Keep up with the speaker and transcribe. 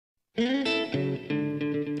We can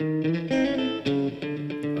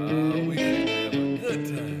have a good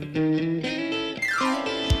time.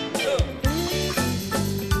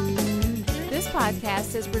 This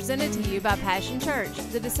podcast is presented to you by Passion Church,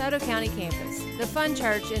 the DeSoto County campus, the fun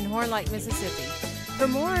church in Horn Lake, Mississippi. For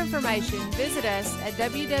more information, visit us at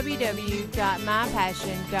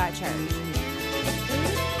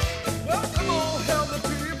www.mypassion.church. Well, come on, help me,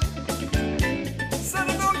 people. Said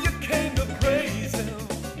I know you came to praise him.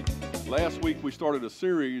 Last week we started a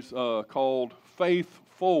series called Faith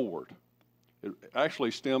Forward. It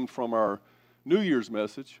actually stemmed from our New Year's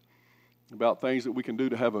message about things that we can do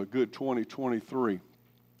to have a good 2023.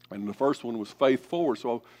 And the first one was Faith Forward.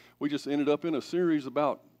 So we just ended up in a series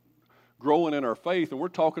about growing in our faith, and we're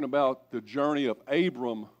talking about the journey of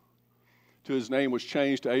Abram till his name was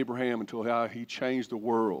changed to Abraham, until how he changed the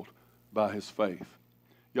world by his faith.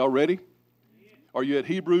 Y'all ready? Are you at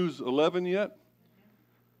Hebrews 11 yet?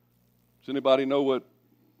 Does anybody know what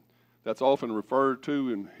that's often referred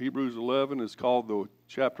to in Hebrews 11? Is called the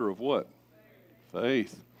chapter of what?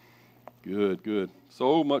 Faith. Good, good.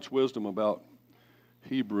 So much wisdom about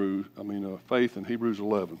faith in Hebrews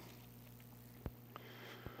 11.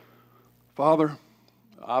 Father,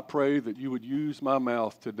 I pray that you would use my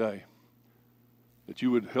mouth today, that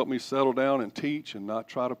you would help me settle down and teach and not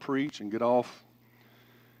try to preach and get off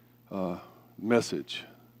message,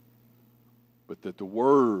 but that the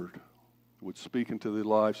word would speak into the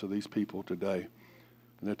lives of these people today,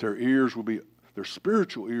 and that their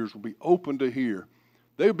spiritual ears will be open to hear.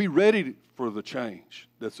 They will be ready for the change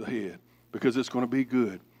that's ahead, because it's going to be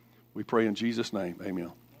good. We pray in Jesus' name.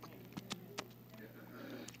 Amen.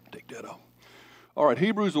 Take that off. All right,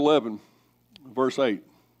 Hebrews 11, verse 8.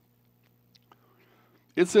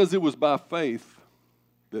 It says it was by faith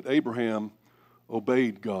that Abraham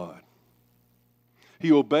obeyed God.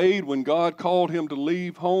 He obeyed when God called him to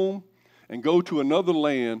leave home and go to another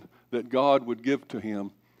land that God would give to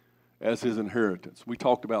him as his inheritance. We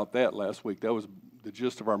talked about that last week. That was the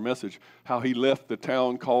gist of our message, how he left the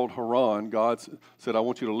town called Haran. God said, I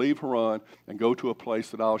want you to leave Haran and go to a place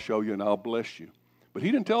that I'll show you and I'll bless you. But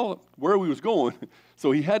he didn't tell where he was going,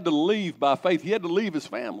 so he had to leave by faith. He had to leave his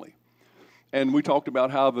family. And we talked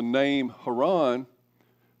about how the name Haran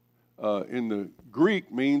in the Greek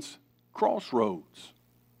means crossroads.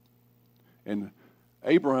 And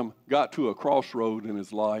Abraham got to a crossroad in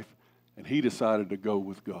his life, and he decided to go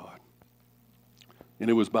with God. And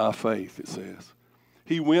it was by faith, it says.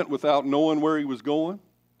 He went without knowing where he was going.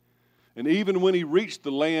 And even when he reached the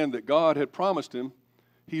land that God had promised him,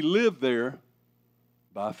 he lived there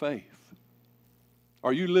by faith.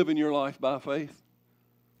 Are you living your life by faith?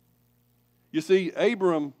 You see,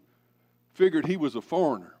 Abram figured he was a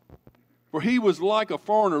foreigner, for he was like a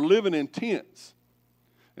foreigner living in tents.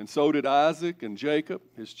 And so did Isaac and Jacob,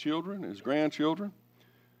 his children, his grandchildren,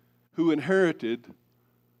 who inherited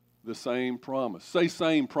the same promise. Say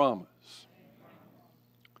same promise.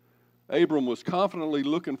 Abram was confidently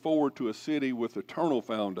looking forward to a city with eternal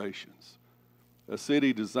foundations, a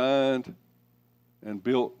city designed and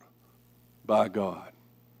built by God.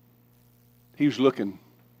 He was looking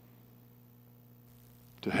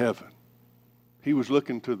to heaven. He was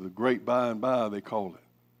looking to the great by and by, they call it.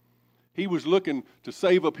 He was looking to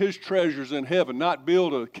save up his treasures in heaven, not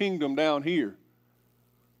build a kingdom down here,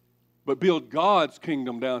 but build God's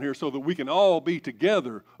kingdom down here so that we can all be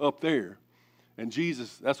together up there. And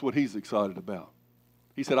Jesus, that's what he's excited about.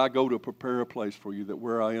 He said, I go to prepare a place for you, that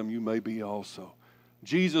where I am you may be also.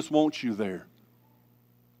 Jesus wants you there.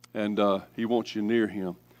 And he wants you near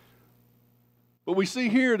him. But we see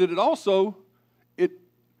here that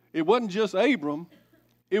it wasn't just Abram,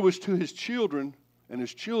 it was to his children and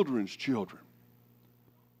his children's children.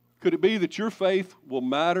 Could it be that your faith will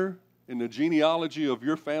matter in the genealogy of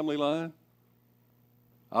your family line?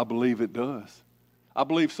 I believe it does. I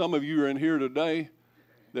believe some of you are in here today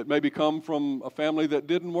that maybe come from a family that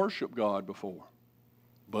didn't worship God before,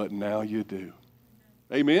 but now you do.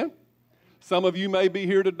 Amen? Some of you may be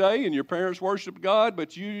here today and your parents worship God,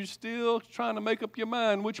 but you're still trying to make up your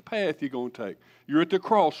mind which path you're going to take. You're at the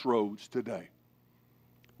crossroads today.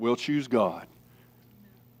 Well, choose God.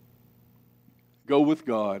 Go with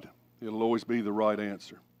God. It'll always be the right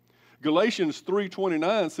answer. Galatians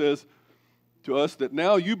 3:29 says to us that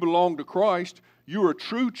now you belong to Christ. You are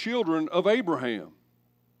true children of Abraham.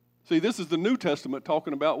 See, this is the New Testament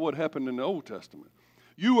talking about what happened in the Old Testament.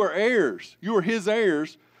 You are heirs. You are his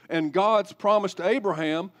heirs. And God's promise to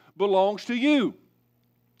Abraham belongs to you.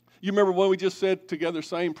 You remember when we just said together,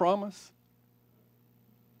 same promise?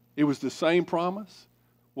 It was the same promise.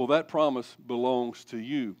 Well, that promise belongs to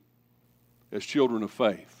you as children of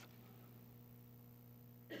faith.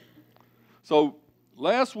 So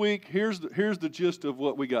last week, here's the gist of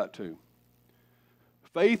what we got to.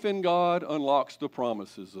 Faith in God unlocks the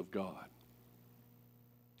promises of God.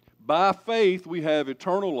 By faith, we have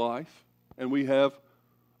eternal life, and we have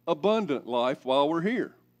abundant life while we're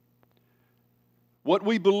here. What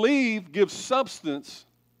we believe gives substance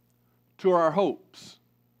to our hopes.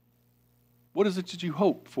 What is it that you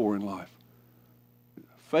hope for in life?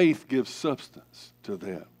 Faith gives substance to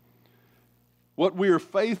that. What we are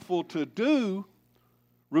faithful to do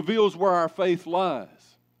reveals where our faith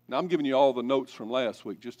lies. Now, I'm giving you all the notes from last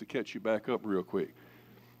week just to catch you back up real quick.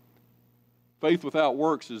 Faith without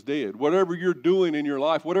works is dead. Whatever you're doing in your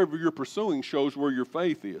life, whatever you're pursuing, shows where your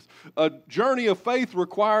faith is. A journey of faith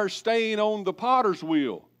requires staying on the potter's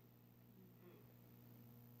wheel.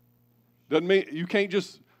 Doesn't mean you can't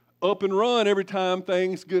just up and run every time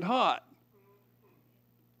things get hot.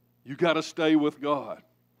 You got to stay with God.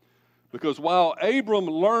 Because while Abram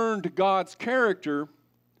learned God's character,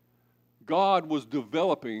 God was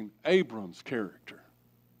developing Abram's character.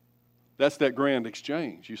 That's that grand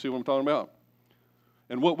exchange. You see what I'm talking about?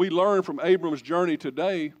 And what we learn from Abram's journey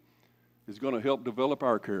today is going to help develop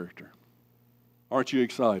our character. Aren't you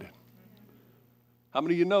excited? How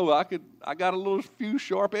many of you know I got a little few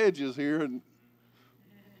sharp edges here, and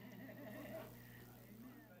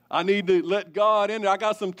I need to let God in there. I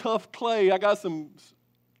got some tough clay. I got some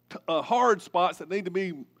hard spots that need to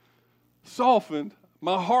be softened.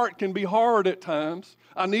 My heart can be hard at times.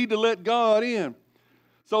 I need to let God in.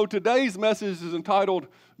 So today's message is entitled,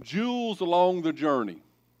 Jewels Along the Journey.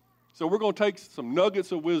 So we're going to take some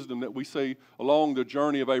nuggets of wisdom that we see along the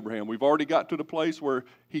journey of Abraham. We've already got to the place where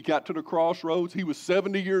he got to the crossroads. He was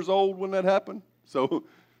 70 years old when that happened. So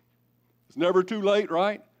it's never too late,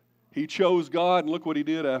 right? He chose God, and look what he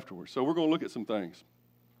did afterwards. So we're going to look at some things.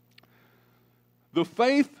 The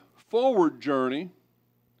faith-forward journey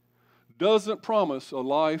doesn't promise a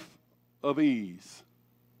life of ease.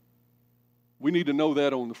 We need to know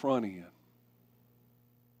that on the front end.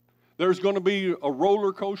 There's going to be a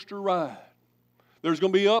roller coaster ride. There's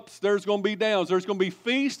going to be ups, there's going to be downs. There's going to be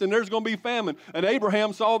feast, and there's going to be famine. And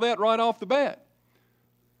Abraham saw that right off the bat.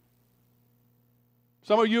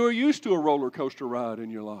 Some of you are used to a roller coaster ride in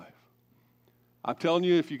your life. I'm telling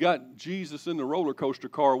you, if you got Jesus in the roller coaster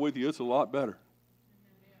car with you, it's a lot better.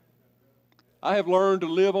 I have learned to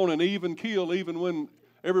live on an even keel even when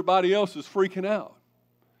everybody else is freaking out.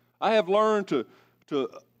 I have learned to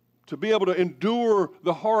be able to endure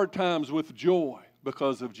the hard times with joy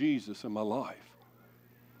because of Jesus in my life.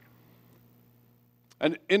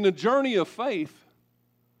 And in the journey of faith,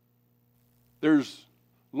 there's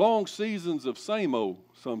long seasons of same-o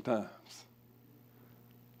sometimes.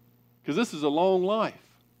 Because this is a long life.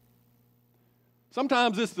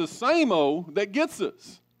 Sometimes it's the same-o that gets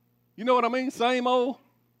us. You know what I mean? Same-o.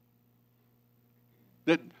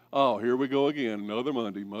 That, oh, here we go again. Another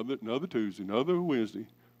Monday, another Tuesday, another Wednesday.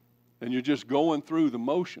 And you're just going through the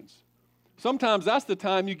motions. Sometimes that's the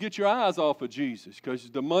time you get your eyes off of Jesus because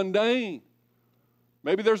it's the mundane.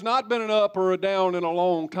 Maybe there's not been an up or a down in a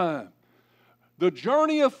long time. The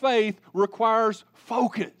journey of faith requires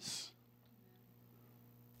focus.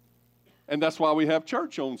 And that's why we have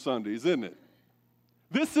church on Sundays, isn't it?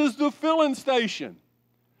 This is the filling station.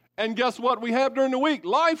 And guess what we have during the week?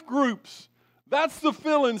 Life groups. That's the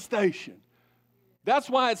filling station. That's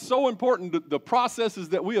why it's so important that the processes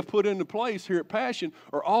that we have put into place here at Passion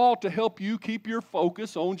are all to help you keep your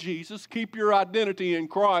focus on Jesus, keep your identity in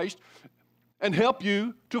Christ, and help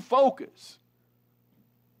you to focus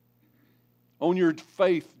on your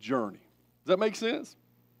faith journey. Does that make sense?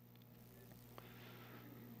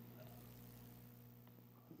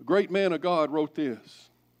 A great man of God wrote this: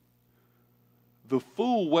 "The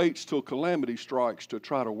fool waits till calamity strikes to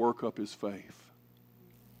try to work up his faith."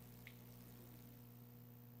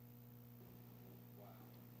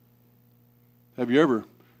 Have you ever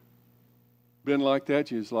been like that?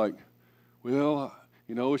 You're just like, well,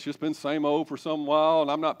 you know, it's just been same old for some while, and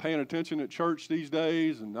I'm not paying attention at church these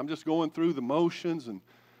days, and I'm just going through the motions, and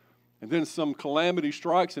then some calamity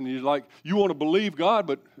strikes, and you're like, you want to believe God,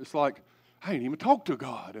 but it's like, I ain't even talked to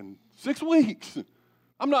God in 6 weeks.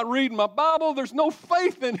 I'm not reading my Bible. There's no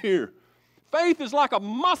faith in here. Faith is like a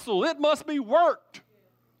muscle. It must be worked.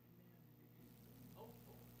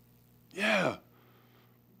 Yeah.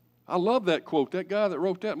 I love that quote. That guy that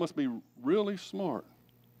wrote that must be really smart.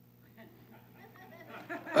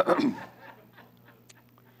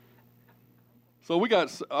 So we got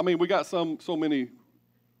so many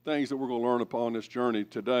things that we're going to learn upon this journey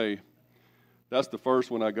today. That's the first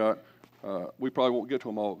one I got. We probably won't get to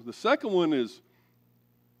them all. The second one is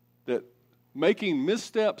that making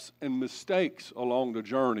missteps and mistakes along the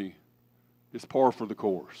journey is par for the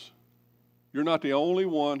course. You're not the only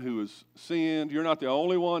one who has sinned. You're not the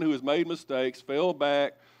only one who has made mistakes, fell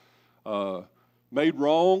back, made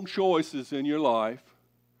wrong choices in your life.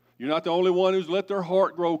 You're not the only one who's let their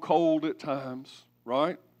heart grow cold at times,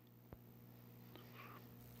 right?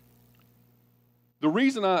 The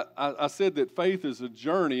reason I said that faith is a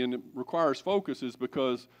journey and it requires focus is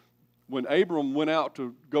because when Abram went out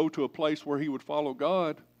to go to a place where he would follow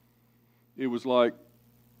God, it was like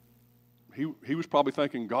he was probably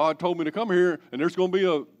thinking, God told me to come here and there's going to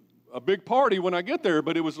be a big party when I get there,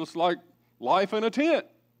 but it was just like life in a tent.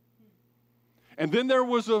 And then there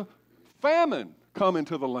was a famine coming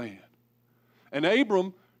to the land. And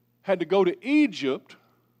Abram had to go to Egypt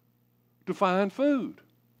to find food.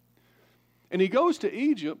 And he goes to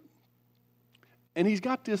Egypt, and he's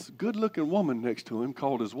got this good-looking woman next to him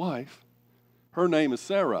called his wife. Her name is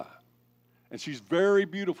Sarai, and she's very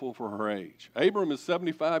beautiful for her age. Abram is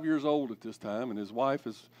 75 years old at this time, and his wife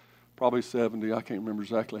is probably 70. I can't remember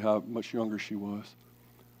exactly how much younger she was.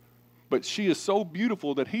 But she is so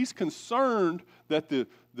beautiful that he's concerned that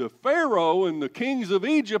the Pharaoh and the kings of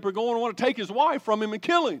Egypt are going to want to take his wife from him and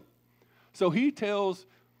kill him. So he tells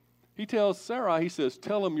Sarai, he says,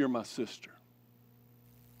 tell him you're my sister.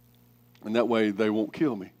 And that way they won't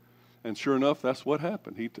kill me. And sure enough, that's what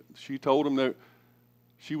happened. She told him that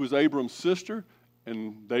she was Abram's sister,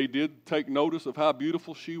 and they did take notice of how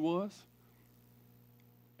beautiful she was.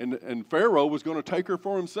 And Pharaoh was going to take her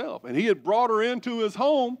for himself. And he had brought her into his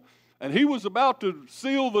home, and he was about to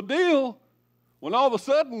seal the deal when all of a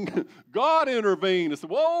sudden God intervened and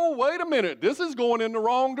said, whoa, wait a minute, this is going in the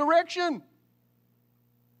wrong direction.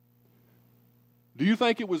 Do you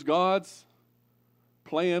think it was God's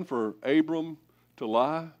plan for Abram to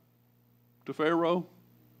lie to Pharaoh?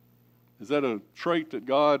 Is that a trait that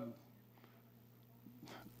God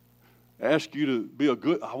asked you to be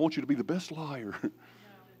I want you to be the best liar?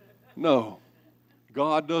 No.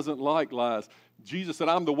 God doesn't like lies. Jesus said,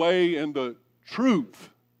 I'm the way and the truth.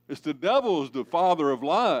 It's the devil is the father of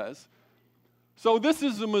lies. So this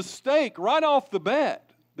is a mistake right off the bat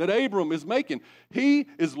that Abram is making. He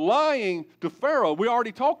is lying to Pharaoh. We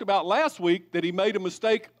already talked about last week that he made a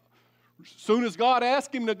mistake. As soon as God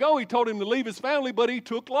asked him to go, he told him to leave his family, but he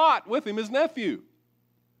took Lot with him, his nephew.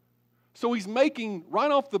 So he's making, right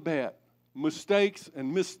off the bat, mistakes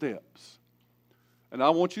and missteps. And I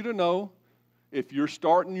want you to know, if you're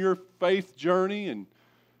starting your faith journey and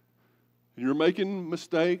you're making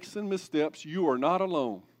mistakes and missteps, you are not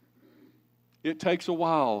alone. It takes a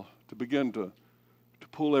while to begin to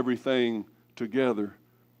pull everything together.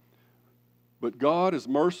 But God is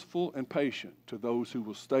merciful and patient to those who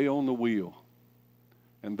will stay on the wheel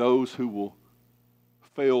and those who will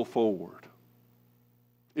fail forward.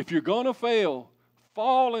 If you're going to fail,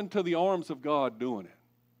 fall into the arms of God doing it.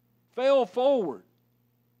 Fail forward.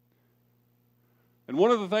 And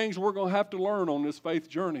one of the things we're going to have to learn on this faith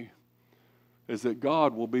journey is that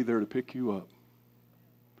God will be there to pick you up.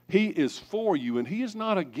 He is for you, and He is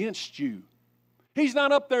not against you. He's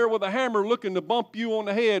not up there with a hammer looking to bump you on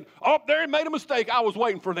the head. Oh, there, he made a mistake. I was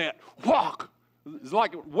waiting for that. Whack! It's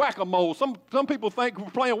like whack-a-mole. Some people think we're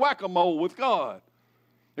playing whack-a-mole with God,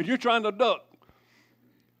 and you're trying to duck.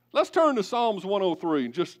 Let's turn to Psalms 103,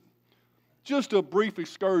 just a brief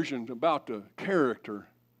excursion about the character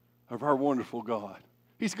of our wonderful God.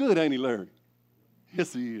 He's good, ain't he, Larry?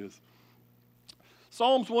 Yes, He is.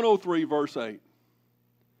 Psalms 103, verse 8.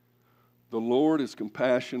 The Lord is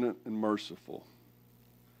compassionate and merciful.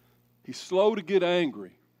 He's slow to get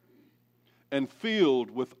angry and filled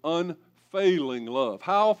with unfailing love.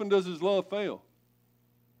 How often does His love fail?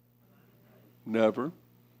 Never,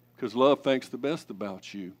 because love thinks the best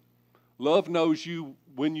about you. Love knows you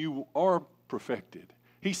when you are perfected.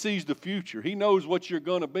 He sees the future. He knows what you're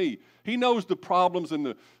going to be. He knows the problems and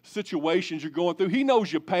the situations you're going through. He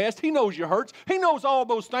knows your past. He knows your hurts. He knows all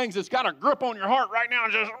those things that's got a grip on your heart right now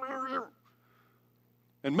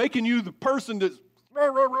and making you the person that's...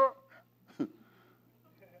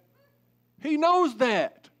 He knows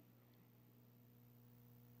that.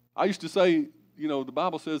 I used to say, the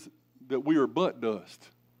Bible says that we are butt dust.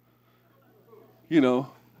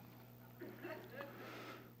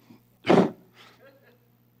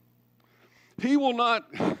 He will not,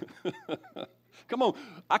 come on,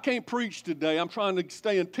 I can't preach today. I'm trying to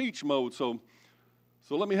stay in teach mode, so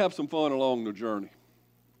let me have some fun along the journey.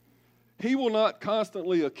 He will not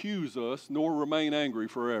constantly accuse us nor remain angry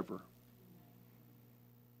forever.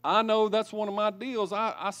 I know that's one of my deals.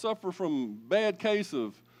 I suffer from a bad case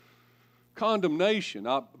of condemnation.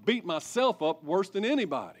 I beat myself up worse than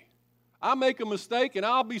anybody. I make a mistake and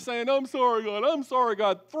I'll be saying, I'm sorry,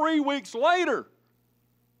 God. 3 weeks later.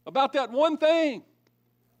 about that one thing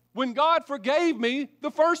when God forgave me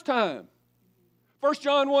the first time. 1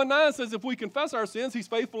 John 1:9 says, if we confess our sins, He's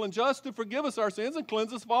faithful and just to forgive us our sins and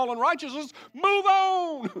cleanse us of all unrighteousness. Move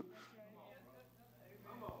on.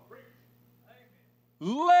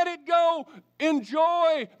 Let it go.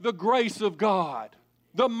 Enjoy the grace of God,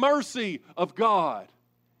 the mercy of God.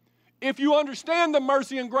 If you understand the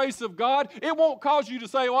mercy and grace of God, it won't cause you to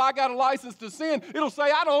say, well, I got a license to sin. It'll say,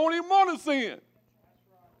 I don't even want to sin.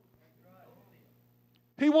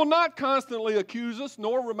 He will not constantly accuse us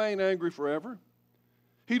nor remain angry forever.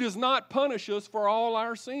 He does not punish us for all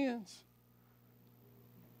our sins.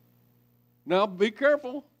 Now, be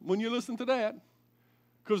careful when you listen to that,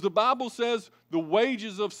 because the Bible says the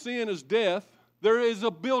wages of sin is death. There is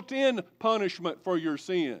a built-in punishment for your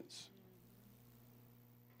sins.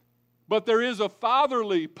 But there is a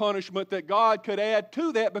fatherly punishment that God could add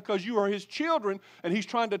to that because you are His children and He's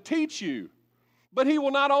trying to teach you. But He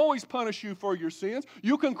will not always punish you for your sins.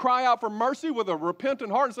 You can cry out for mercy with a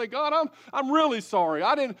repentant heart and say, God, I'm really sorry.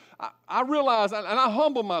 I realize and I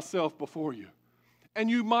humble myself before you. And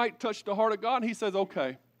you might touch the heart of God and He says,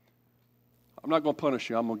 okay, I'm not going to punish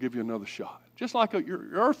you. I'm going to give you another shot. Just like your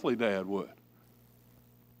earthly dad would.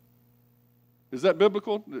 Is that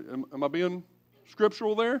biblical? Am I being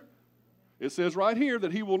scriptural there? It says right here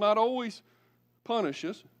that He will not always punish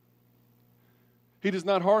us. He does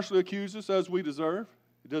not harshly accuse us as we deserve.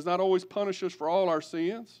 He does not always punish us for all our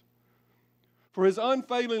sins. For His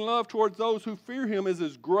unfailing love towards those who fear Him is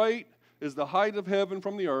as great as the height of heaven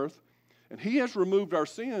from the earth, and He has removed our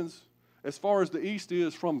sins as far as the east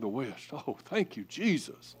is from the west. Oh, thank you,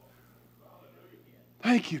 Jesus.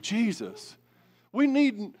 Thank you, Jesus. We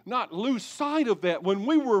need not lose sight of that. When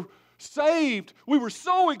we were saved, we were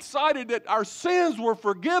so excited that our sins were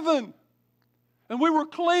forgiven. And we were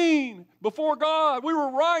clean before God. We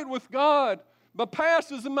were right with God. My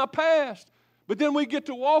past is in my past. But then we get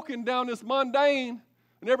to walking down this mundane,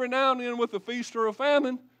 and every now and then with a feast or a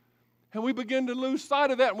famine, and we begin to lose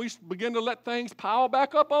sight of that, and we begin to let things pile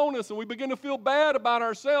back up on us, and we begin to feel bad about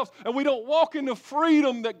ourselves, and we don't walk in the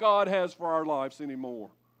freedom that God has for our lives anymore.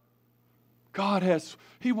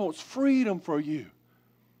 He wants freedom for you.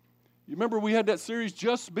 You remember we had that series,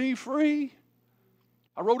 Just Be Free?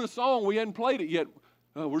 I wrote a song. We hadn't played it yet.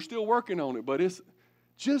 We're still working on it, but it's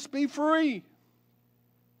just be free.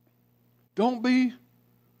 Don't be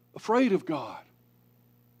afraid of God.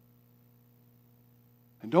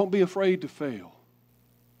 And don't be afraid to fail.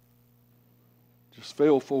 Just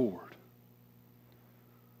fail forward.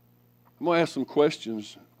 I'm going to ask some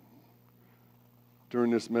questions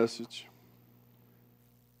during this message.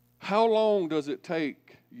 How long does it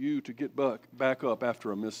take you to get back up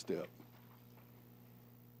after a misstep?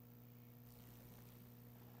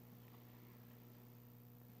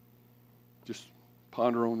 Just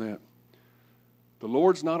ponder on that. The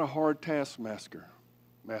Lord's not a hard taskmaster.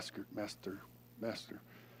 Master.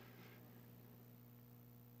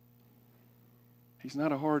 He's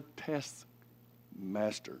not a hard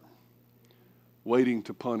taskmaster waiting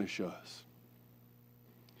to punish us.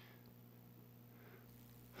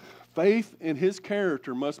 Faith in His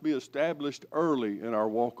character must be established early in our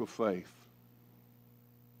walk of faith,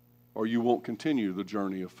 or you won't continue the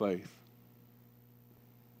journey of faith.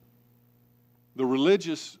 The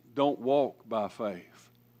religious don't walk by faith.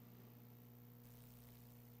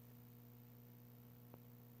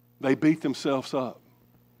 They beat themselves up.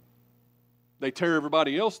 They tear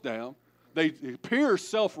everybody else down. They appear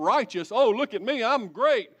self-righteous. Oh, look at me, I'm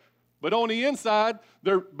great. But on the inside,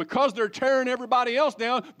 because they're tearing everybody else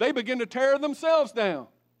down, they begin to tear themselves down.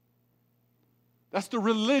 That's the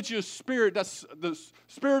religious spirit. That's the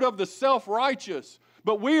spirit of the self-righteous.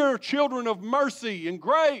 But we are children of mercy and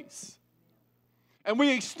grace. And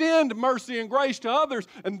we extend mercy and grace to others,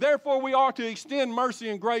 and therefore we are to extend mercy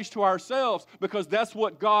and grace to ourselves, because that's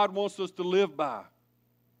what God wants us to live by.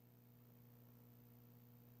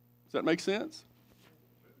 Does that make sense?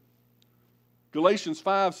 Galatians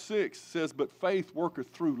 5:6 says, but faith worketh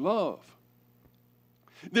through love.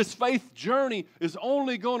 This faith journey is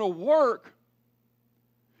only going to work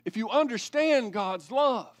if you understand God's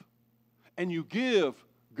love and you give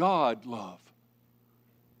God love.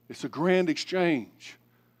 It's a grand exchange.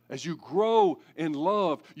 As you grow in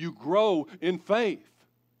love, you grow in faith.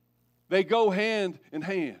 They go hand in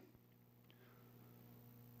hand.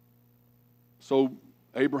 So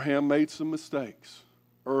Abraham made some mistakes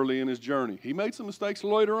early in his journey. He made some mistakes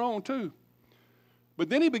later on too. But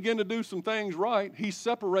then he began to do some things right. He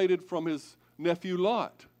separated from his nephew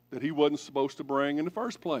Lot that he wasn't supposed to bring in the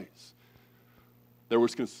first place. There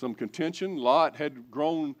was some contention. Lot had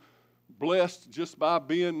grown blessed just by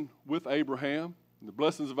being with Abraham. And the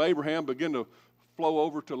blessings of Abraham began to flow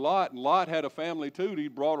over to Lot, and Lot had a family too that he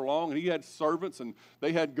brought along, and he had servants, and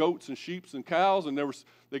they had goats and sheep and cows, and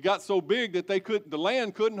they got so big that the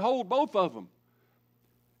land couldn't hold both of them.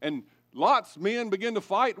 And Lot's men began to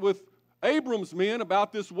fight with Abram's men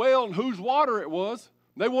about this well and whose water it was.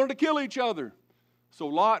 They wanted to kill each other. So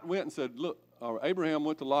Lot went and said, look, or Abraham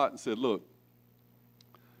went to Lot and said, look,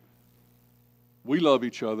 we love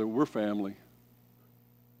each other, we're family,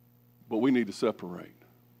 but we need to separate.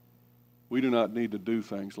 We do not need to do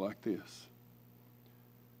things like this.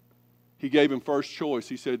 He gave him first choice.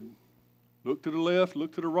 He said, look to the left,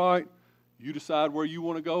 look to the right. You decide where you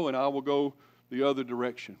want to go, and I will go the other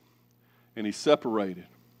direction. And he separated.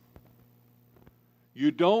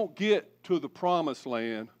 You don't get to the promised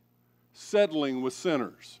land settling with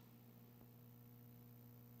sinners.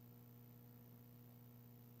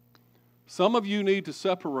 Some of you need to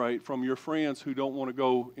separate from your friends who don't want to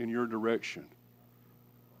go in your direction.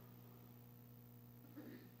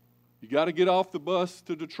 You got to get off the bus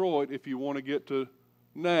to Detroit if you want to get to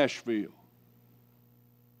Nashville.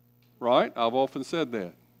 Right? I've often said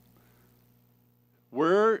that.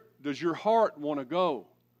 Where does your heart want to go?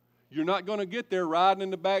 You're not going to get there riding in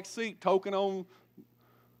the back seat, toking on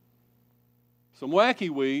some wacky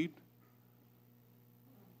weed,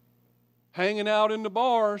 hanging out in the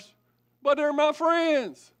bars, but they're my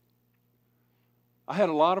friends. I had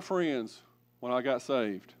a lot of friends when I got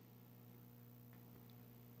saved.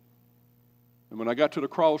 And when I got to the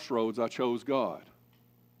crossroads, I chose God.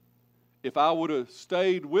 If I would have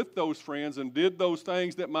stayed with those friends and did those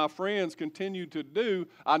things that my friends continued to do,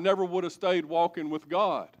 I never would have stayed walking with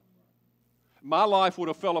God. My life would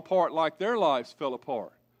have fell apart like their lives fell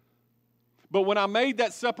apart. But when I made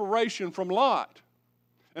that separation from Lot,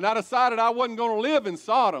 and I decided I wasn't going to live in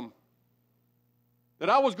Sodom, that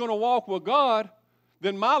I was going to walk with God,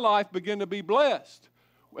 then my life began to be blessed.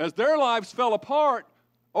 As their lives fell apart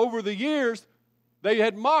over the years, they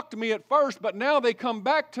had mocked me at first, but now they come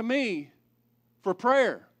back to me for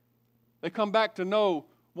prayer. They come back to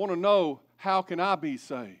want to know, how can I be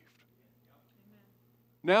saved?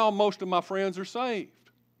 Now most of my friends are saved.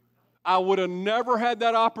 I would have never had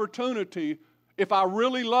that opportunity if I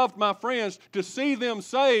really loved my friends to see them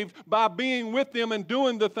saved by being with them and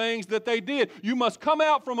doing the things that they did. You must come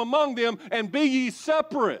out from among them and be ye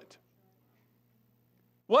separate.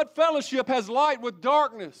 What fellowship has light with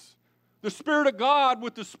darkness? The Spirit of God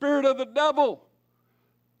with the spirit of the devil.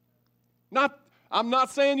 I'm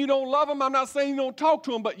not saying you don't love them. I'm not saying you don't talk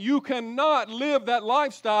to them, but you cannot live that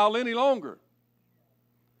lifestyle any longer.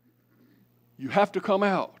 You have to come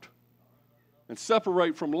out and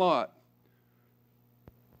separate from Lot.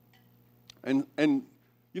 And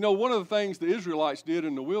you know, one of the things the Israelites did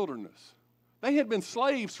in the wilderness, they had been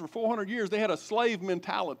slaves for 400 years. They had a slave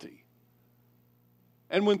mentality.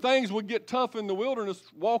 And when things would get tough in the wilderness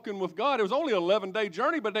walking with God, it was only an 11-day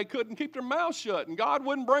journey, but they couldn't keep their mouths shut. And God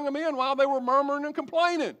wouldn't bring them in while they were murmuring and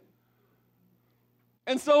complaining.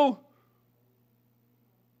 And so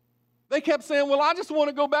they kept saying, well, I just want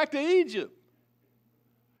to go back to Egypt.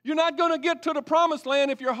 You're not going to get to the promised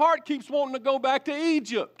land if your heart keeps wanting to go back to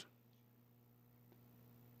Egypt.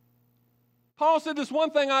 Paul said, this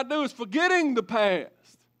one thing I do is forgetting the past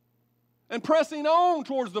and pressing on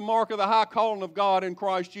towards the mark of the high calling of God in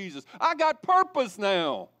Christ Jesus. I got purpose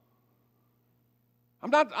now.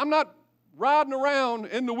 I'm not riding around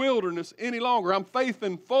in the wilderness any longer. I'm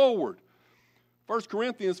faithing forward. 1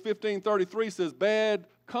 Corinthians 15:33 says, bad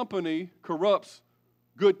company corrupts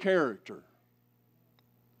good character.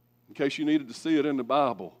 In case you needed to see it in the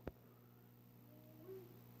Bible.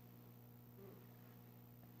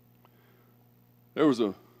 There was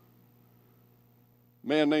a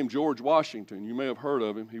man named George Washington. You may have heard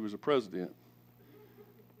of him. He was a president.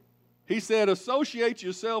 He said, associate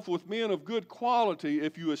yourself with men of good quality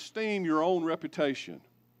if you esteem your own reputation.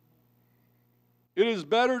 It is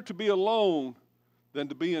better to be alone than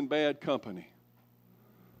to be in bad company.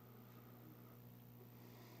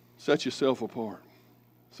 Set yourself apart.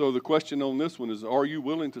 So the question on this one is, are you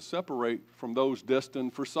willing to separate from those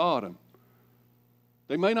destined for Sodom?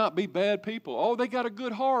 They may not be bad people. Oh, they got a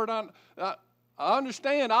good heart. I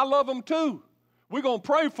understand. I love them too. We're going to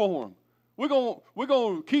pray for them. We're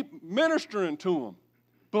going to keep ministering to them.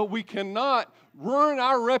 But we cannot ruin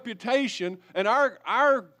our reputation and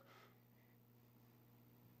our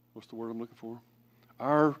what's the word I'm looking for?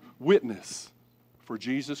 Our witness for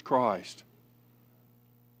Jesus Christ.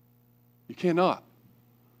 You cannot.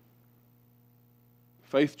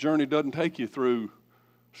 Faith journey doesn't take you through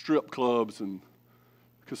strip clubs and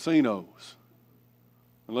casinos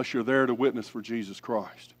unless you're there to witness for Jesus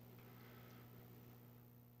Christ.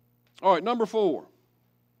 All right, number 4.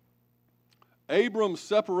 Abram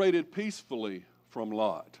separated peacefully from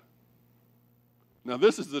Lot. Now,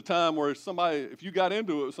 this is the time where somebody, if you got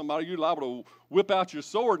into it with somebody, you're liable to whip out your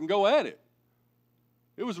sword and go at it.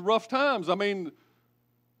 It was rough times. I mean,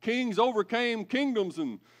 kings overcame kingdoms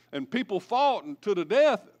and people fought to the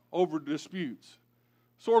death over disputes.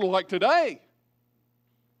 Sort of like today.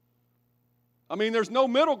 I mean, there's no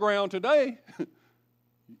middle ground today.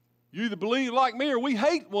 You either believe like me or we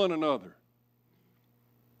hate one another.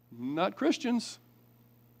 Not Christians.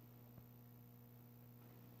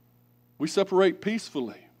 We separate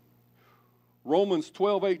peacefully. Romans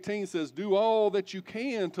 12:18 says, do all that you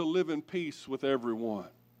can to live in peace with everyone.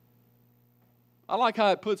 I like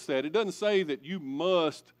how it puts that. It doesn't say that you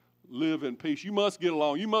must live in peace. You must get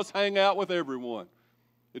along. You must hang out with everyone.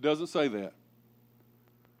 It doesn't say that.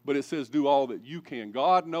 But it says do all that you can.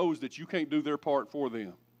 God knows that you can't do their part for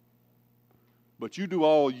them. But you do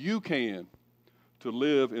all you can to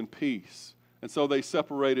live in peace. And so they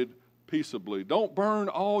separated peaceably. Don't burn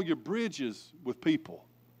all your bridges with people.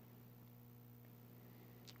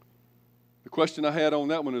 The question I had on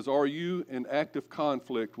that one is, are you in active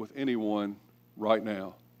conflict with anyone right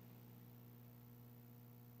now?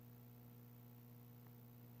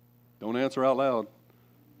 Don't answer out loud.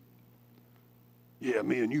 Yeah,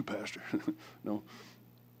 me and you, Pastor. No.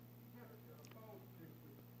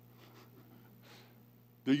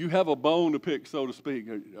 Do you have a bone to pick, so to speak?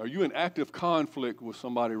 Are you in active conflict with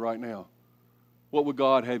somebody right now? What would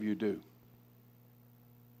God have you do?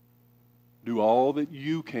 Do all that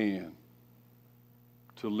you can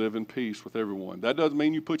to live in peace with everyone. That doesn't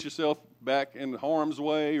mean you put yourself back in harm's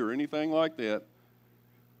way or anything like that.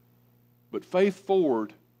 But faith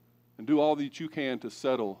forward and do all that you can to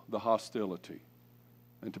settle the hostility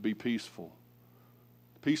and to be peaceful.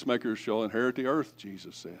 Peacemakers shall inherit the earth,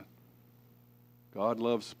 Jesus said. God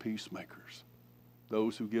loves peacemakers,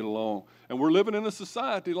 those who get along. And we're living in a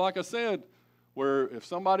society, like I said, where if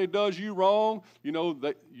somebody does you wrong, you know,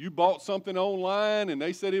 that you bought something online and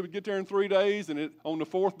they said it would get there in 3 days, and on the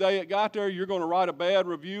 4th day it got there, you're going to write a bad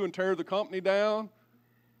review and tear the company down.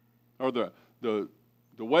 Or the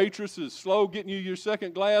waitress is slow getting you your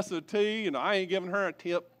second glass of tea, and I ain't giving her a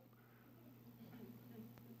tip.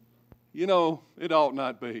 You know, it ought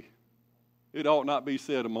not be. It ought not be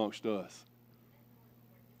said amongst us.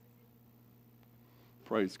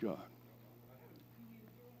 Praise God.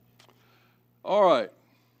 All right.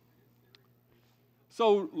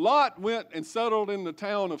 So Lot went and settled in the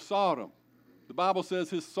town of Sodom. The Bible says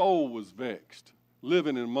his soul was vexed,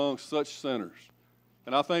 living amongst such sinners.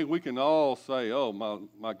 And I think we can all say, oh,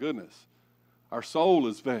 my goodness, our soul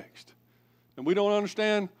is vexed. And we don't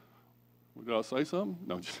understand. Did I say something?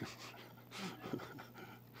 No.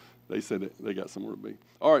 They said it, they got somewhere to be.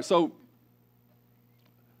 All right, so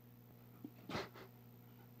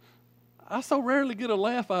I so rarely get a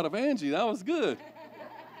laugh out of Angie. That was good.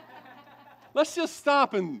 Let's just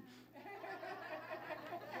stop and...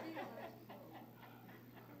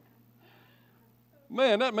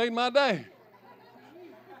 Man, that made my day.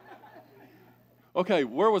 Okay,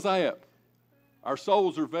 where was I at? Our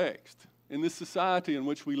souls are vexed in this society in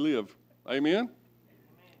which we live. Amen?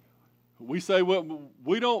 We say, well,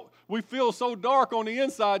 we feel so dark on the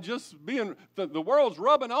inside just being, the world's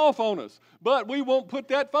rubbing off on us. But we won't put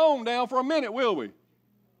that phone down for a minute, will we?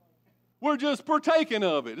 We're just partaking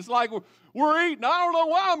of it. It's like we're eating. I don't know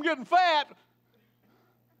why I'm getting fat.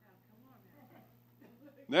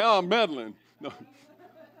 Now I'm meddling. No.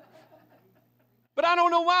 But I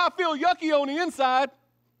don't know why I feel yucky on the inside.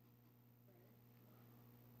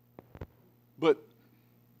 But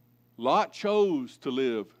Lot chose to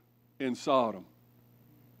live in Sodom.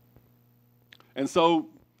 And so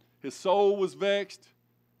his soul was vexed.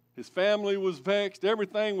 His family was vexed.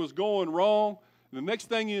 Everything was going wrong. And the next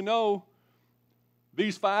thing you know,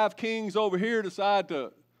 these 5 kings over here decide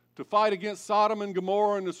to fight against Sodom and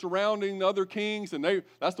Gomorrah and the surrounding other kings. And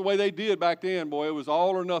that's the way they did back then, boy. It was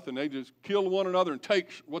all or nothing. They just kill one another and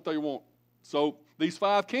take what they want. So these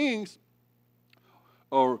 5 kings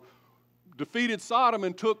defeated Sodom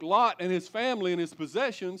and took Lot and his family and his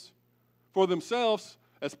possessions for themselves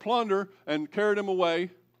as plunder and carried them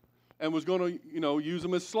away and was going to, use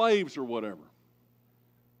them as slaves or whatever.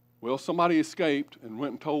 Well, somebody escaped and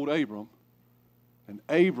went and told Abram, and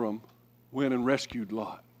Abram went and rescued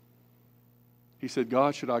Lot. He said,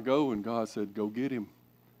 God, should I go? And God said, go get him.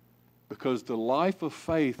 Because the life of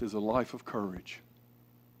faith is a life of courage.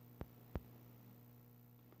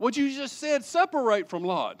 What you just said, separate from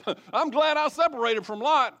Lot. I'm glad I separated from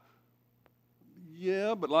Lot.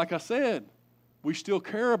 Yeah, but like I said, we still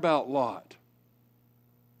care about Lot.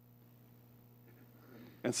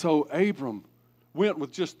 And so Abram went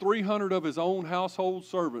with just 300 of his own household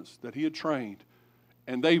servants that he had trained,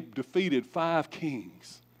 and they defeated 5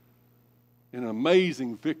 kings in an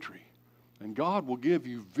amazing victory. And God will give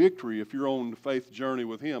you victory if you're on the faith journey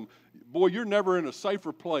with Him. Boy, you're never in a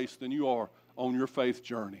safer place than you are on your faith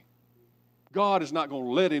journey. God is not going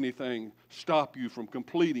to let anything stop you from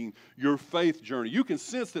completing your faith journey. You can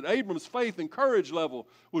sense that Abram's faith and courage level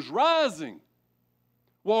was rising,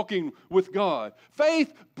 walking with God.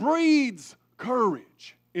 Faith breeds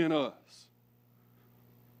courage in us.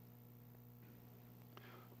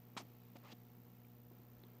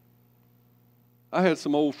 I had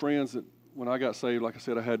some old friends that when I got saved, like I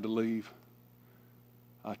said, I had to leave.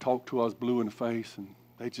 I talked to, I was blue in the face, and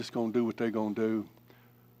they just going to do what they're going to do.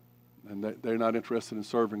 And they're not interested in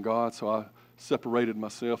serving God, so I separated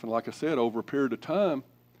myself. And like I said, over a period of time,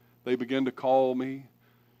 they began to call me.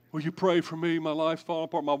 Will you pray for me? My life's falling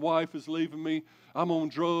apart. My wife is leaving me. I'm on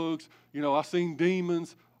drugs. You know, I've seen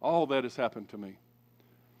demons. All that has happened to me.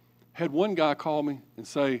 Had one guy call me and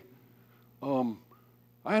say,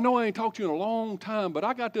 I know I ain't talked to you in a long time, but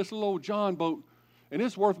I got this little old John boat, and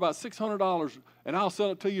it's worth about $600, and I'll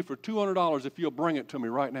sell it to you for $200 if you'll bring it to me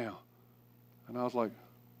right now. And I was like,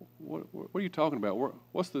 what are you talking about?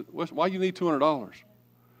 Why you need $200?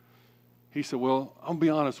 He said, well, I'm going to be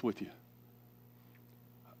honest with you.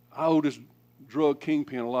 I owe this drug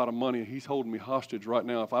kingpin a lot of money. He's holding me hostage right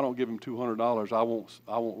now. If I don't give him $200,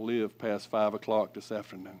 I won't live past 5 o'clock this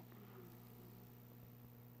afternoon.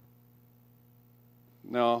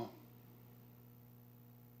 Now,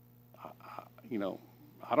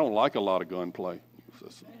 I don't like a lot of gunplay.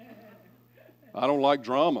 I don't like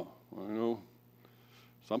drama.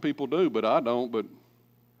 Some people do, but I don't. But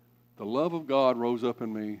the love of God rose up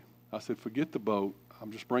in me. I said, forget the boat.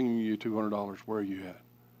 I'm just bringing you $200. Where are you at?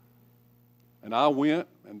 And I went,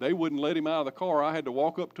 and they wouldn't let him out of the car. I had to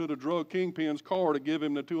walk up to the drug kingpin's car to give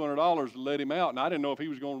him the $200 to let him out. And I didn't know if he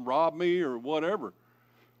was going to rob me or whatever.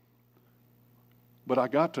 But I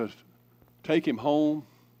got to take him home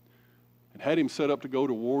and had him set up to go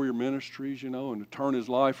to Warrior Ministries, and to turn his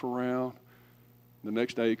life around. The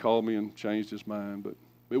next day he called me and changed his mind. But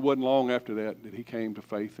it wasn't long after that he came to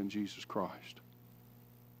faith in Jesus Christ.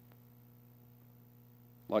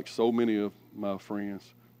 Like so many of my friends,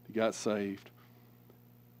 he got saved.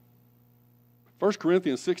 1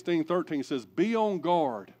 Corinthians 16:13 says, be on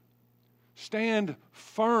guard. Stand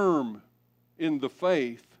firm in the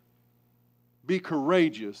faith. Be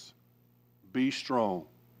courageous. Be strong.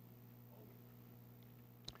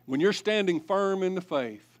 When you're standing firm in the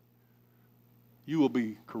faith, you will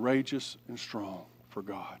be courageous and strong for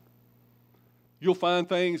God. You'll find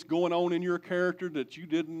things going on in your character that you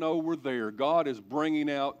didn't know were there. God is bringing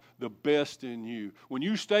out the best in you. When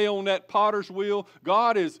you stay on that potter's wheel,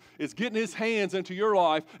 God is getting His hands into your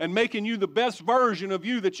life and making you the best version of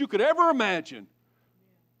you that you could ever imagine.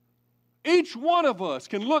 Each one of us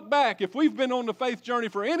can look back. If we've been on the faith journey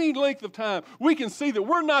for any length of time, we can see that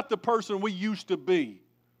we're not the person we used to be.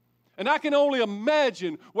 And I can only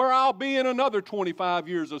imagine where I'll be in another 25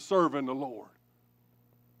 years of serving the Lord.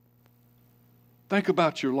 Think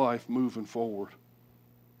about your life moving forward.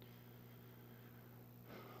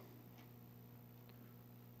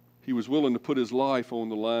 He was willing to put his life on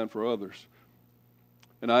the line for others.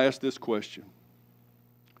 And I asked this question: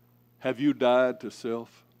 have you died to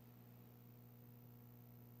self?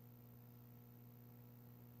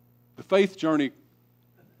 The faith journey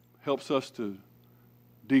helps us to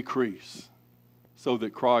decrease so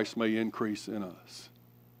that Christ may increase in us.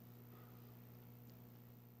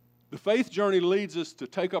 The faith journey leads us to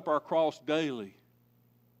take up our cross daily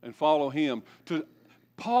and follow Him.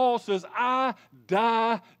 Paul says, I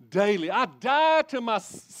die daily. I die to my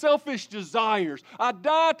selfish desires. I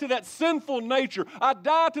die to that sinful nature. I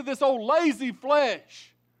die to this old lazy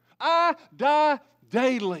flesh. I die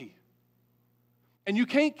daily. And you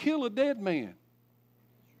can't kill a dead man.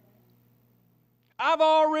 I've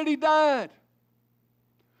already died.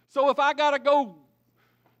 So if I got to go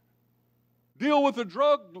deal with a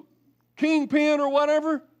drug kingpin or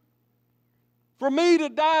whatever, for me to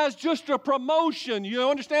die is just a promotion. You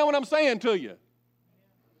understand what I'm saying to you?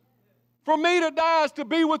 For me to die is to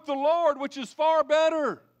be with the Lord, which is far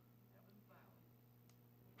better.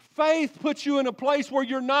 Faith puts you in a place where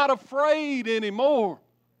you're not afraid anymore.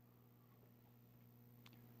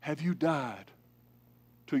 Have you died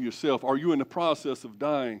to yourself? Are you in the process of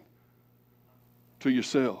dying to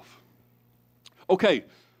yourself? Okay,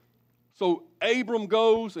 so Abram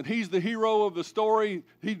goes, and he's the hero of the story.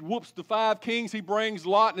 He whoops the 5 kings. He brings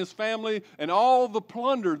Lot and his family and all the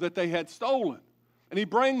plunder that they had stolen. And he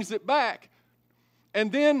brings it back.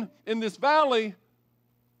 And then in this valley,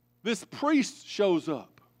 this priest shows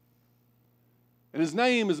up. And his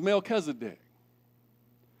name is Melchizedek.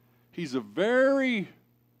 He's a very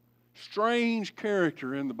strange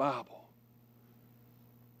character in the Bible.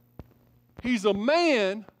 He's a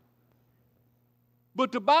man,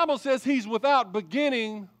 but the Bible says he's without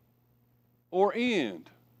beginning or end.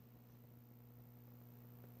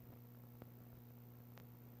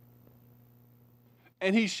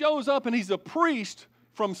 And he shows up and he's a priest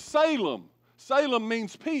from Salem. Salem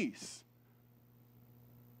means peace.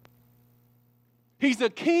 He's a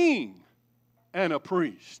king and a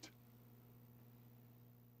priest.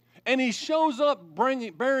 And he shows up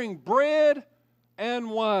bearing bread and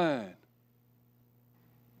wine.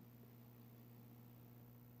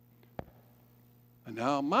 And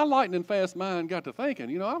now my lightning fast mind got to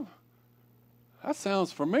thinking, that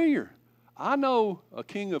sounds familiar. I know a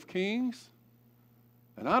King of Kings,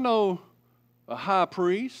 and I know a high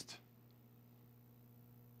priest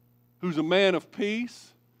who's a man of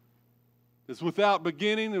peace, is without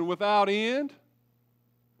beginning and without end,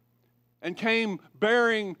 and came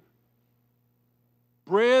bearing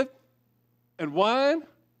bread and wine.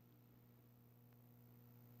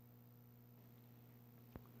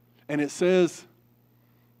 And it says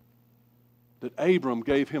that Abram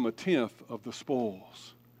gave him a tenth of the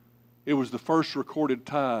spoils. It was the first recorded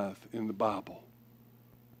tithe in the Bible.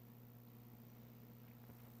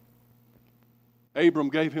 Abram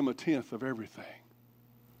gave him a tenth of everything.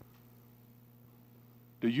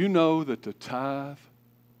 Do you know that the tithe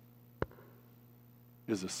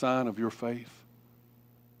is a sign of your faith?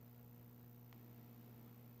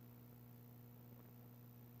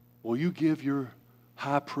 Will you give your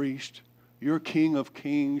high priest, your King of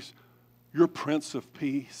Kings, your Prince of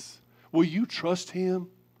Peace, will you trust him?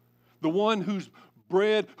 The one whose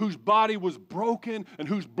bread, whose body was broken, and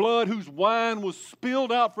whose blood, whose wine was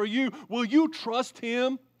spilled out for you, will you trust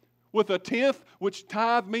him with a tenth, which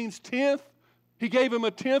tithe means tenth? He gave him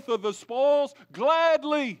a tenth of the spoils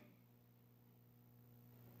gladly.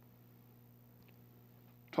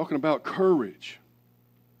 Talking about courage.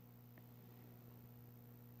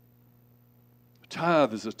 A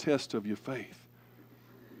tithe is a test of your faith.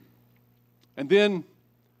 And then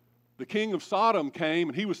the king of Sodom came,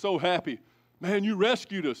 and he was so happy. Man, you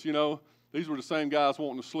rescued us, These were the same guys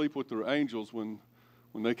wanting to sleep with their angels when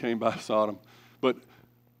they came by Sodom. But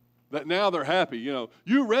that now they're happy,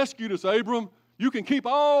 You rescued us, Abram. You can keep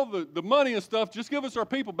all the money and stuff. Just give us our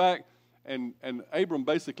people back. And Abram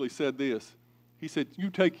basically said this. He said, you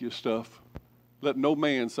take your stuff. Let no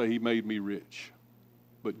man say he made me rich,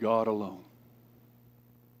 but God alone.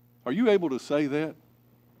 Are you able to say that?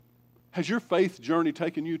 Has your faith journey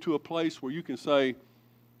taken you to a place where you can say,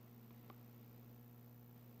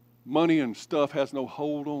 money and stuff has no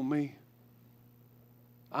hold on me?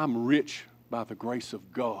 I'm rich by the grace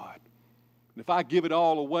of God. And if I give it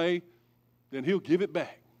all away, then he'll give it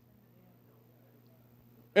back.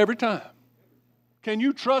 Every time. Can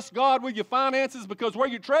you trust God with your finances? Because where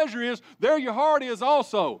your treasure is, there your heart is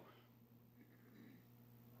also.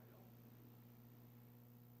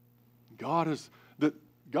 God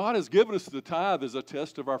has given us the tithe as a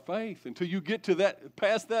test of our faith. Until you get to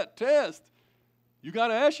past that test, you got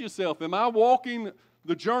to ask yourself, am I walking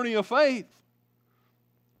the journey of faith?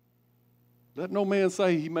 Let no man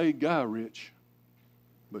say he made Guy rich,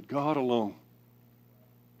 but God alone.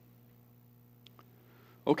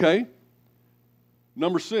 Okay,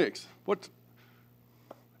 number 6.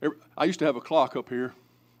 I used to have a clock up here,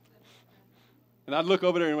 and I'd look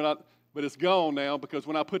over there, but it's gone now because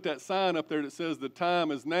when I put that sign up there that says the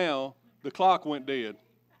time is now, the clock went dead.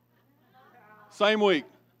 Same week.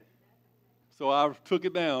 So I took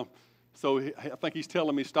it down. So I think he's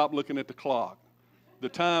telling me stop looking at the clock. The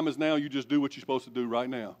time is now. You just do what you're supposed to do right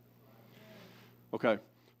now. Okay.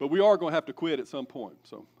 But we are going to have to quit at some point.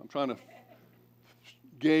 So I'm trying to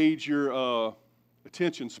gauge your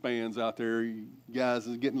attention spans out there. You guys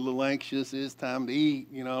are getting a little anxious. It's time to eat.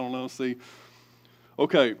 I don't know. See.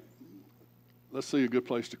 Okay. Let's see a good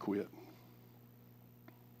place to quit.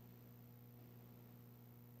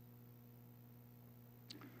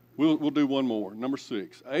 We'll do one more. Number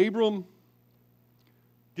 6. Abram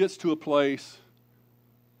gets to a place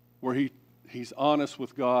where he's honest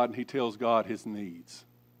with God and he tells God his needs.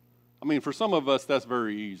 I mean, for some of us, that's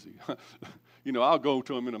very easy. I'll go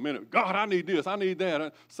to him in a minute. God, I need this. I need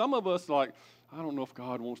that. Some of us, I don't know if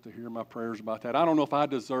God wants to hear my prayers about that. I don't know if I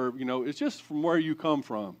deserve, it's just from where you come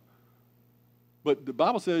from. But the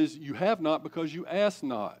Bible says you have not because you ask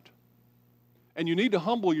not. And you need to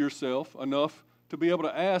humble yourself enough to be able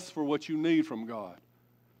to ask for what you need from God.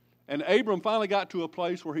 And Abram finally got to a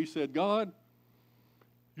place where he said, God,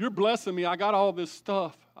 you're blessing me. I got all this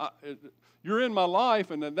stuff. You're in my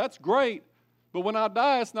life, and that's great. But when I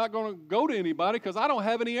die, it's not going to go to anybody because I don't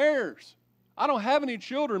have any heirs. I don't have any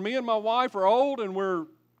children. Me and my wife are old, and we're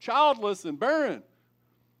childless and barren.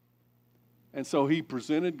 And so he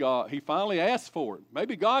presented God. He finally asked for it.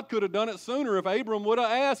 Maybe God could have done it sooner if Abram would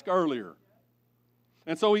have asked earlier.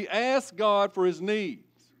 And so he asked God for his needs.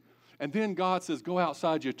 And then God says, go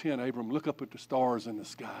outside your tent, Abram, look up at the stars in the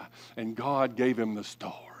sky. And God gave him the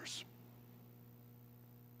stars.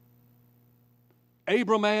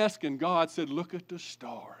 Abram asked, and God said, look at the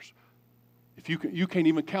stars. If you can't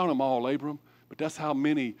even count them all, Abram, but that's how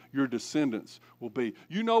many your descendants will be.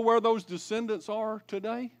 You know where those descendants are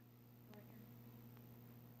today?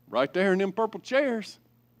 Right there in them purple chairs.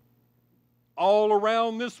 All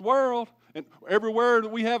around this world. And everywhere that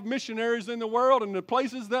we have missionaries in the world and the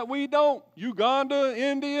places that we don't. Uganda,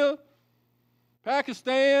 India,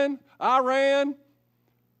 Pakistan, Iran,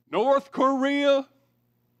 North Korea,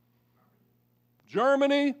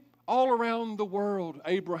 Germany, all around the world,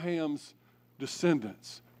 Abraham's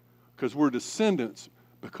descendants. Because we're descendants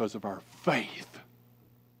because of our faith.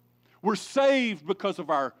 We're saved because of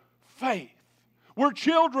our faith. We're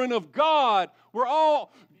children of God. We're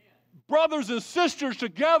all brothers and sisters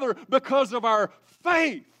together because of our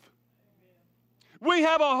faith. We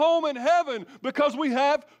have a home in heaven because we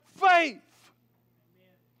have faith.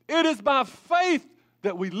 It is by faith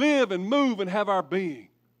that we live and move and have our being.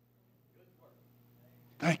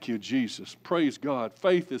 Thank you, Jesus. Praise God.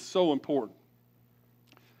 Faith is so important.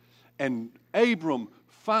 And Abram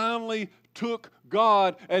finally took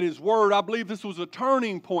God at his word. I believe this was a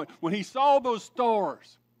turning point. When he saw those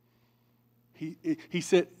stars, he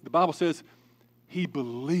said, the Bible says, he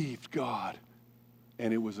believed God,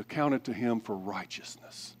 and it was accounted to him for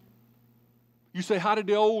righteousness. You say, how did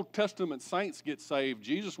the Old Testament saints get saved?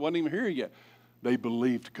 Jesus wasn't even here yet. They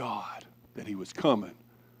believed God, that he was coming,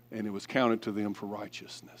 and it was counted to them for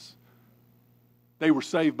righteousness. They were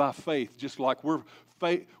saved by faith, just like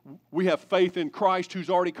we have faith in Christ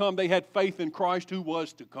who's already come. They had faith in Christ who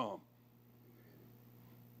was to come.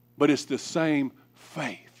 But it's the same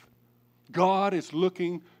faith. God is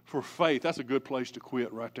looking for faith. That's a good place to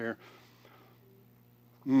quit right there.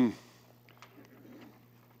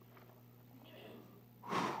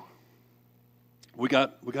 We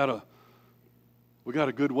got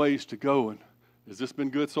a good ways to go. And has this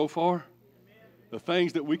been good so far? The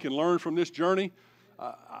things that we can learn from this journey.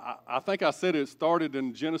 I think I said it started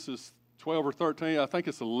in Genesis 12 or 13. I think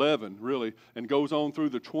it's 11, really, and goes on through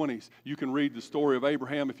the 20s. You can read the story of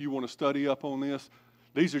Abraham if you want to study up on this.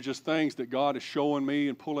 These are just things that God is showing me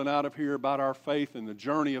and pulling out of here about our faith and the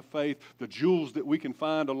journey of faith, the jewels that we can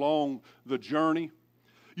find along the journey.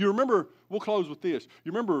 You remember, we'll close with this.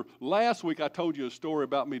 You remember last week I told you a story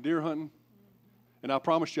about me deer hunting? And I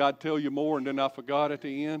promised you I'd tell you more, and then I forgot at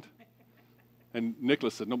the end. And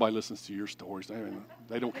Nicholas said, nobody listens to your stories.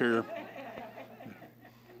 They don't care.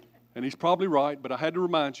 And he's probably right, but I had to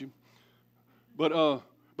remind you. But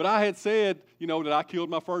I had said, that I killed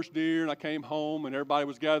my first deer, and I came home, and everybody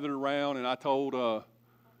was gathered around, and I told,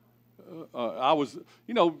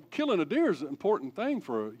 killing a deer is an important thing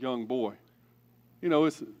for a young boy.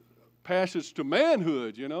 It's passage to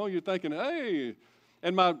manhood, You're thinking, hey.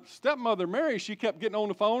 And my stepmother, Mary, she kept getting on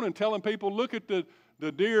the phone and telling people, look at the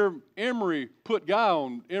deer Emery put Guy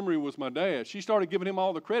on. Emery was my dad. She started giving him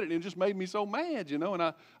all the credit, and it just made me so mad, And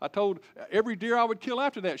I told every deer I would kill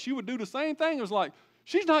after that, she would do the same thing. It was like,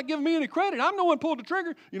 she's not giving me any credit. I'm the one who pulled the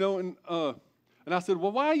trigger, And I said,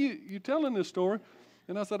 well, why are you telling this story?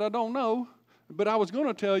 And I said, I don't know. But I was going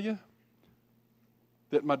to tell you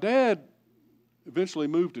that my dad eventually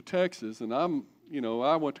moved to Texas, and I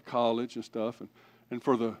went to college and stuff, and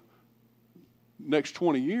for the next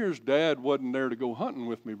 20 years, Dad wasn't there to go hunting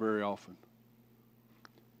with me very often.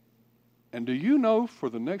 And do you know for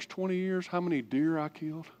the next 20 years how many deer I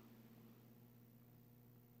killed?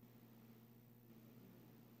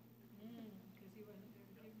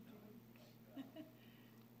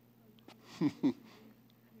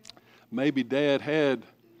 Maybe Dad had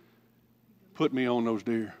put me on those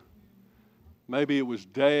deer. Maybe it was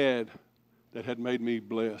Dad that had made me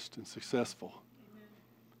blessed and successful.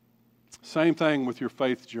 Same thing with your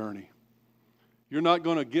faith journey. You're not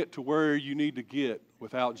going to get to where you need to get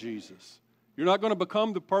without Jesus. You're not going to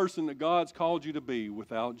become the person that God's called you to be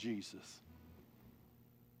without Jesus.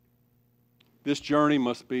 This journey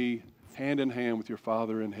must be hand in hand with your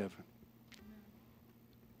Father in heaven.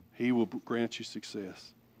 He will grant you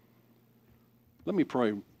success. Let me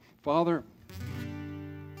pray. Father,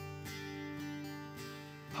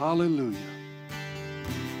 hallelujah.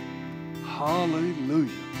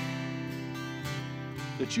 Hallelujah.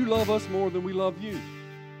 That you love us more than we love you.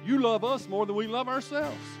 You love us more than we love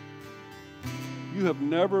ourselves. You have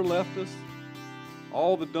never left us.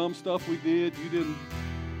 All the dumb stuff we did, you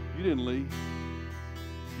didn't leave.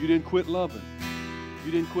 You didn't quit loving.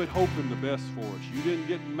 You didn't quit hoping the best for us. You didn't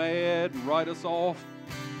get mad and write us off.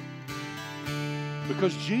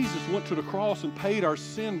 Because Jesus went to the cross and paid our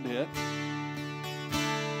sin debt.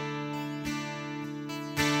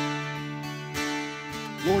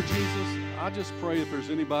 Lord Jesus, I just pray if there's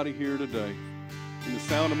anybody here today, in the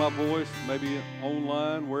sound of my voice, maybe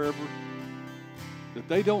online, wherever, that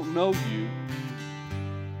they don't know you,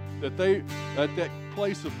 that they, at that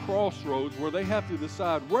place of crossroads where they have to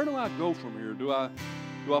decide, where do I go from here? Do I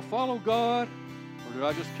follow God, or do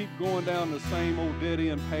I just keep going down the same old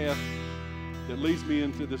dead-end path that leads me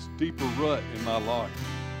into this deeper rut in my life?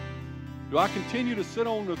 Do I continue to sit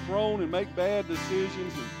on the throne and make bad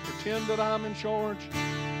decisions and pretend that I'm in charge?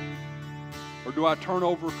 Or do I turn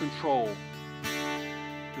over control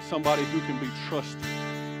to somebody who can be trusted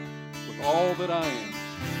with all that I am?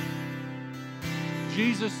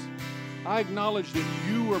 Jesus, I acknowledge that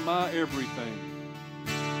you are my everything.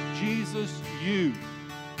 Jesus, you.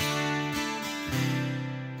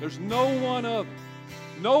 There's no one other,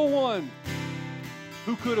 no one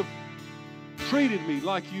who could have treated me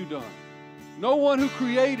like you done. No one who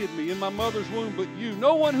created me in my mother's womb but you.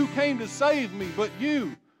 No one who came to save me but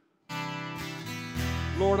you.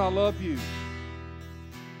 Lord, I love you.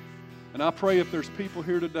 And I pray if there's people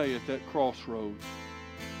here today at that crossroads,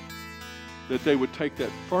 that they would take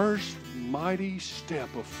that first mighty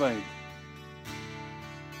step of faith.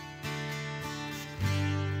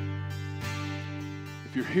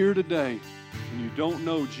 If you're here today and you don't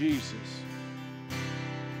know Jesus,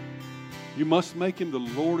 you must make him the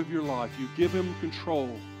Lord of your life. You give him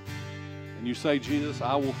control. And you say, Jesus,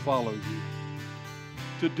 I will follow you.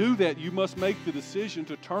 To do that, you must make the decision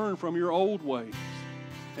to turn from your old ways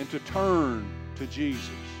and to turn to Jesus.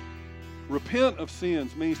 Repent of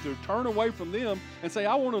sins means to turn away from them and say,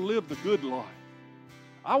 I want to live the good life.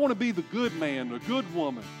 I want to be the good man, the good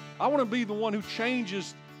woman. I want to be the one who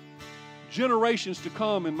changes generations to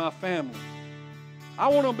come in my family. I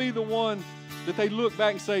want to be the one that they look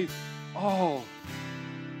back and say, oh,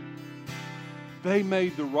 they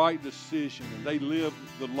made the right decision and they lived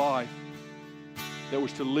the life that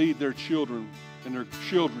was to lead their children and their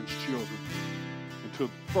children's children into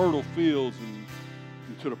fertile fields and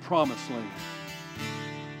into the promised land.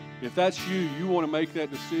 If that's you, you want to make that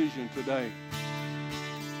decision today.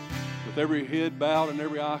 With every head bowed and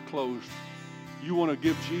every eye closed, you want to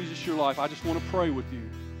give Jesus your life. I just want to pray with you.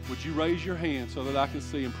 Would you raise your hand so that I can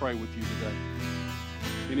see and pray with you today?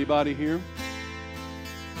 Anybody here?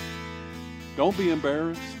 Don't be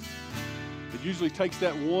embarrassed. It usually takes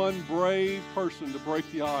that one brave person to break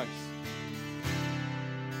the ice.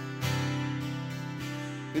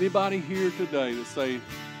 Anybody here today that say,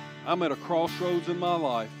 I'm at a crossroads in my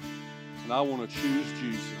life and I want to choose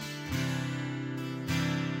Jesus?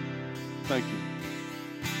 Thank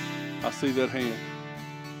you. I see that hand.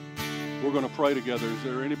 We're going to pray together. Is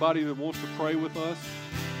there anybody that wants to pray with us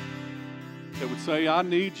that would say, I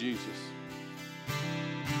need Jesus?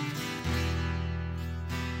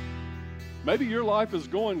 Maybe your life is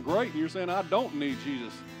going great and you're saying, I don't need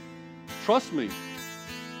Jesus. Trust me,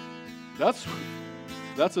 that's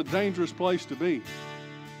a dangerous place to be,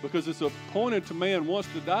 because it's appointed to man once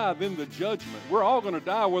to die, then the judgment. We're all going to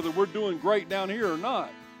die whether we're doing great down here or not.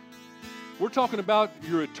 We're talking about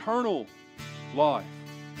your eternal life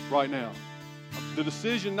right now. The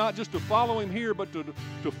decision not just to follow him here, but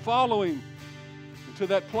to follow him to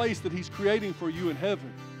that place that he's creating for you in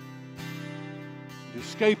heaven. To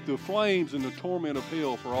escape the flames and the torment of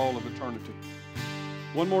hell for all of eternity.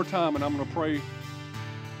 One more time, and I'm going to pray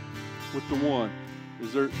with the one.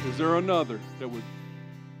 Is there another that would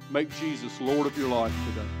make Jesus Lord of your life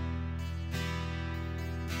today?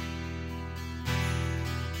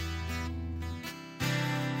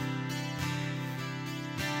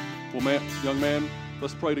 Well, young man,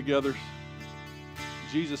 let's pray together.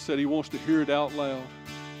 Jesus said he wants to hear it out loud.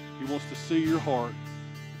 He wants to see your heart.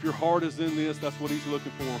 If your heart is in this, that's what he's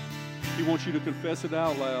looking for. He wants you to confess it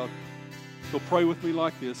out loud. So pray with me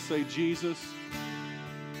like this. Say, Jesus,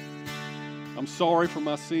 I'm sorry for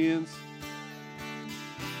my sins.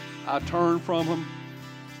 I turn from them.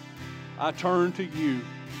 I turn to you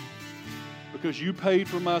because you paid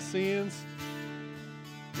for my sins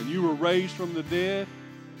and you were raised from the dead,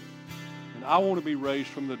 and I want to be raised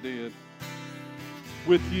from the dead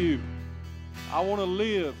with you. I want to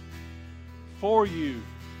live for you.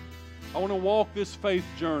 I want to walk this faith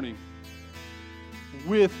journey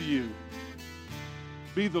with you.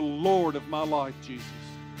 Be the Lord of my life, Jesus.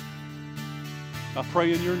 I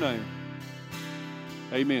pray in your name.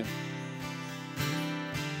 Amen.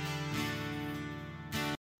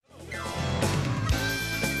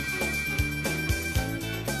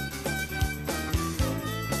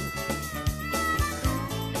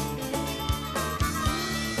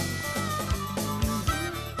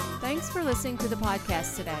 Thanks for listening to the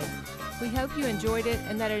podcast today. We hope you enjoyed it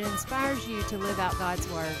and that it inspires you to live out God's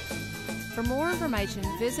Word. For more information,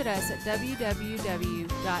 visit us at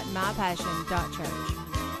www.mypassion.church.